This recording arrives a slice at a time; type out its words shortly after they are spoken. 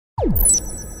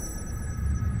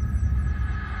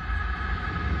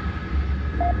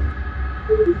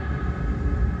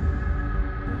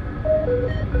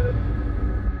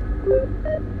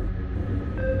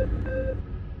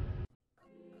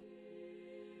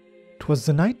'Twas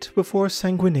the night before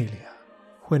Sanguinalia,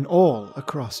 when all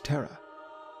across Terra,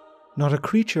 not a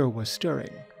creature was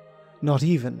stirring, not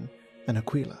even an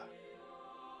Aquila.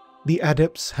 The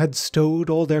adepts had stowed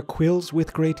all their quills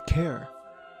with great care,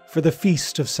 for the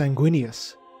feast of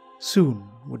Sanguinius soon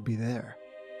would be there.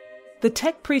 The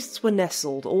tech priests were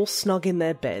nestled all snug in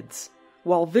their beds,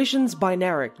 while visions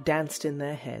binaric danced in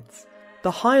their heads.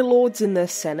 The high lords in their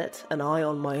senate, and I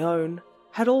on my own,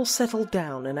 had all settled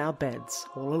down in our beds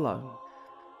all alone.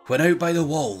 When out by the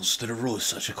walls there arose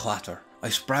such a clatter, I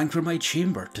sprang from my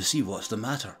chamber to see what's the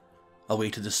matter. Away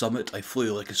to the summit I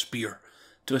flew like a spear,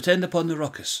 to attend upon the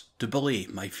ruckus, to belay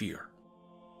my fear.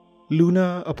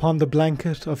 Luna upon the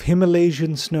blanket of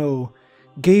Himalasian snow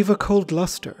gave a cold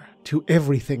lustre to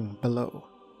everything below.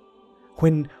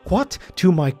 When what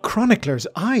to my chronicler's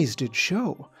eyes did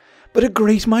show, but a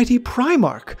great mighty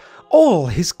Primarch, all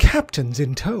his captains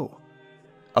in tow.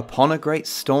 Upon a great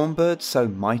stormbird so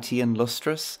mighty and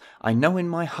lustrous, I know in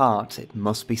my heart it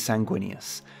must be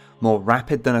Sanguinius. More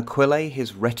rapid than Aquilae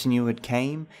his retinue had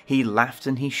came, he laughed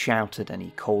and he shouted and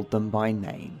he called them by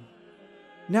name.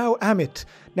 Now Amit,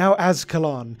 now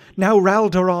Ascalon, now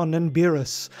Raldoron and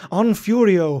Beerus, on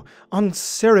Furio, on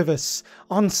Cerivus,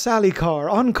 on Salicar,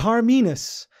 on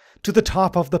Carminus. To the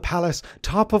top of the palace,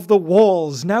 top of the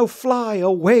walls, now fly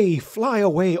away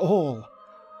all.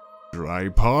 Dry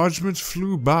parchments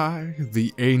flew by,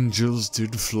 the angels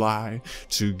did fly,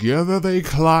 together they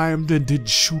climbed and did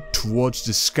shoot towards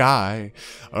the sky.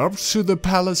 Up to the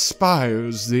palace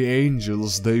spires the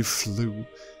angels they flew,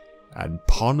 and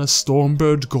upon a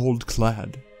stormbird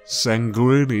gold-clad,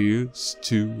 Sanguinius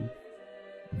too.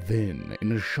 Then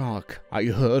in a shock I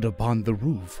heard upon the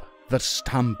roof the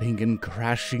stamping and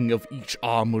crashing of each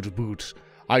armored boot.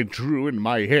 I drew in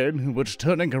my head and was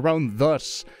turning around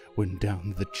thus, when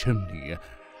down the chimney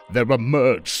there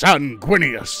emerged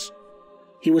Sanguinius.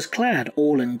 He was clad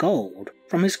all in gold,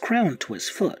 from his crown to his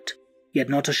foot, yet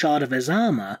not a shard of his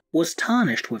armour was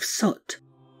tarnished with soot.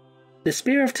 The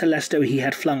spear of Telesto he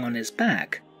had flung on his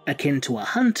back, akin to a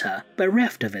hunter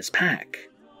bereft of his pack.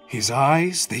 His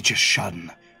eyes they just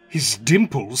shone, his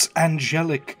dimples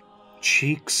angelic,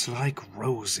 cheeks like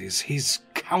roses, his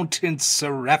countenance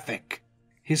seraphic,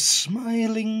 his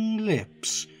smiling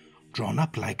lips drawn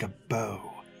up like a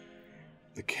bow,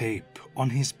 the cape on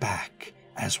his back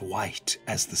as white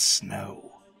as the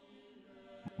snow.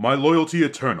 My loyalty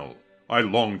eternal I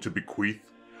long to bequeath,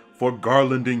 for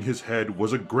garlanding his head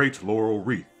was a great laurel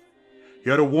wreath. He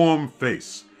had a warm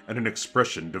face and an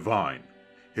expression divine,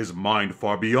 his mind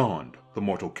far beyond the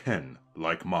mortal ken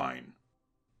like mine.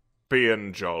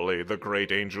 Being jolly, the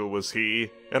great angel was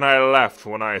he, and I laughed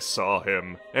when I saw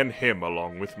him, and him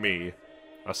along with me.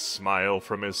 A smile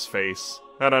from his face,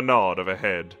 and a nod of a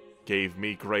head, gave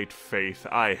me great faith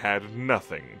I had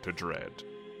nothing to dread.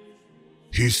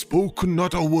 He spoke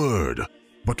not a word,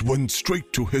 but went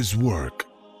straight to his work,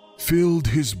 filled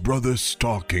his brother's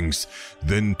stockings,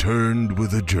 then turned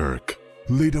with a jerk,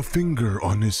 laid a finger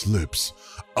on his lips,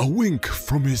 a wink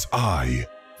from his eye,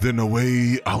 then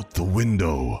away out the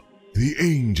window the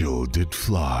angel did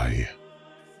fly.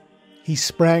 He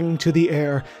sprang to the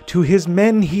air, to his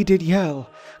men he did yell,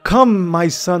 "Come, my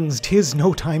sons, 'tis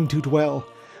no time to dwell."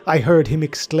 I heard him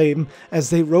exclaim, as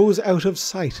they rose out of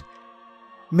sight,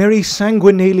 "Merry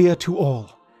Sanguinalia to all,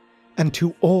 and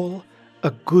to all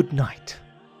a good night."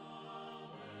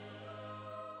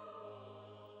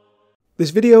 This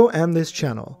video and this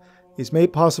channel is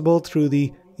made possible through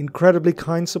the incredibly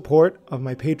kind support of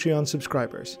my Patreon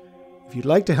subscribers. If you'd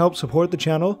like to help support the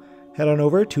channel, head on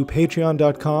over to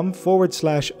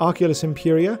patreon.com/Oculus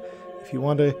Imperia if you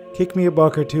want to kick me a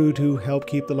buck or two to help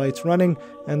keep the lights running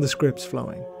and the scripts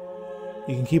flowing.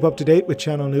 You can keep up to date with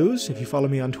channel news if you follow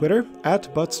me on Twitter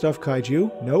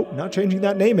 @ButtStuffKaiju. Nope, not changing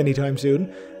that name anytime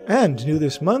soon. And new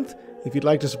this month, if you'd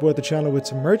like to support the channel with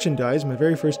some merchandise, my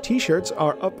very first t-shirts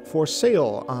are up for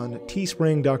sale on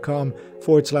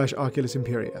teespring.com/Oculus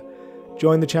Imperia.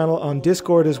 Join the channel on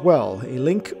Discord as well. A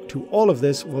link to all of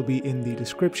this will be in the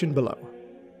description below.